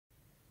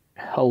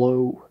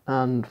Hello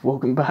and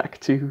welcome back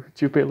to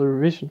Jubilar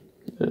Revision.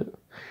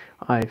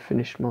 I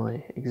finished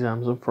my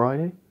exams on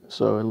Friday,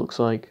 so it looks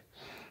like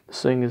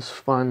this thing has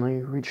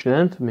finally reached an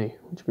end for me,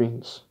 which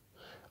means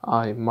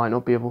I might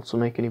not be able to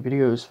make any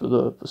videos for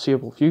the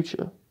foreseeable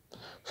future.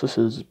 So this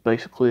is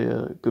basically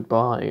a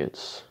goodbye.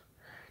 It's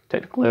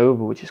technically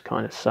over, which is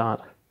kind of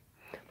sad,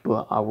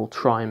 but I will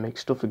try and make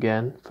stuff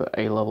again for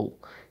A-level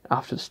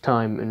after this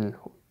time, and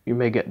you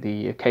may get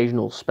the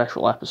occasional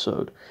special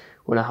episode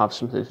when I have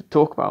something to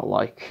talk about,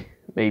 like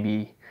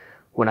maybe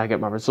when I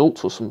get my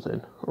results or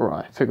something, or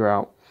I figure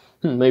out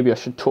maybe I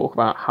should talk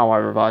about how I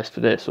revised for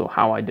this or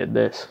how I did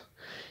this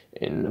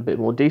in a bit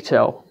more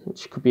detail,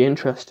 which could be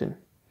interesting.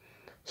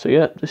 So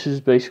yeah, this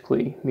is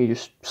basically me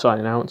just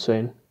signing out and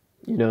saying,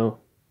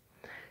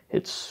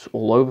 it's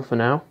all over for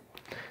now.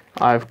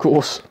 I, of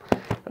course,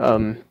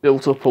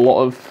 built up a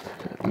lot of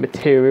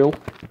material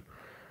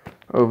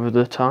over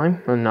the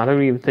time, and I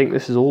don't even think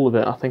this is all of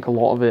it. I think a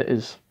lot of it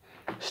is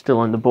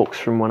still in the books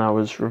from when I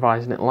was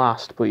revising it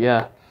last, but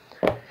yeah,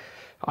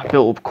 I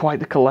built up quite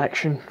the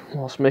collection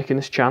whilst making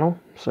this channel,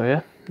 so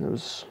yeah, it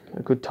was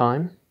a good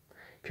time.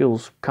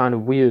 Feels kind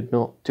of weird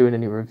not doing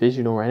any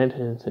revision or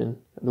anything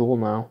at all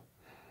now.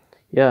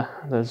 Yeah,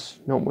 there's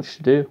not much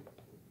to do,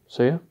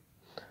 so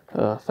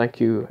yeah,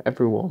 thank you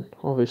everyone,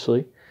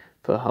 obviously,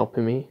 for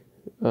helping me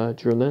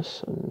during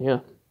this, and yeah,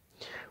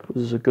 it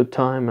was a good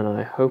time, and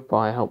I hope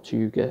I helped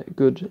you get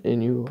good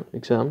in your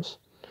exams,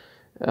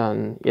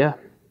 and yeah.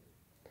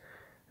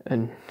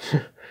 And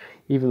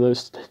even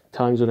those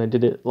times when I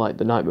did it like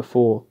the night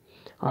before,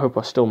 I hope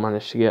I still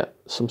managed to get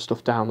some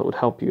stuff down that would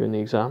help you in the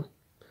exam.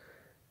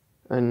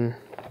 And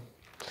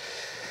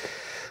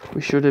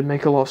we should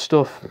make a lot of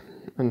stuff,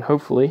 and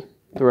hopefully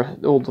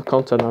all the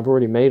content I've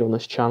already made on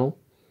this channel,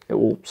 it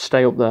will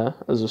stay up there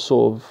as a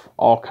sort of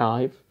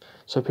archive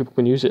so people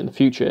can use it in the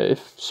future.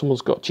 If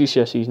someone's got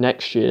GCSEs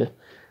next year,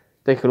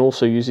 they can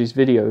also use these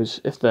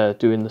videos if they're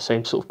doing the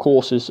same sort of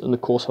courses and the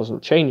course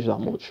hasn't changed that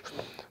much.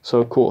 So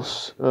of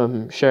course,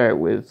 share it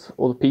with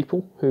other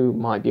people who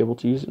might be able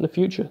to use it in the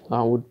future.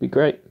 That would be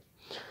great.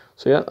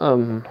 So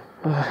yeah,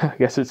 I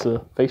guess it's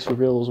a face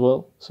reveal as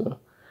well. So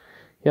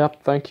yeah,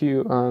 thank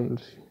you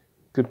and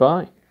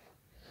goodbye.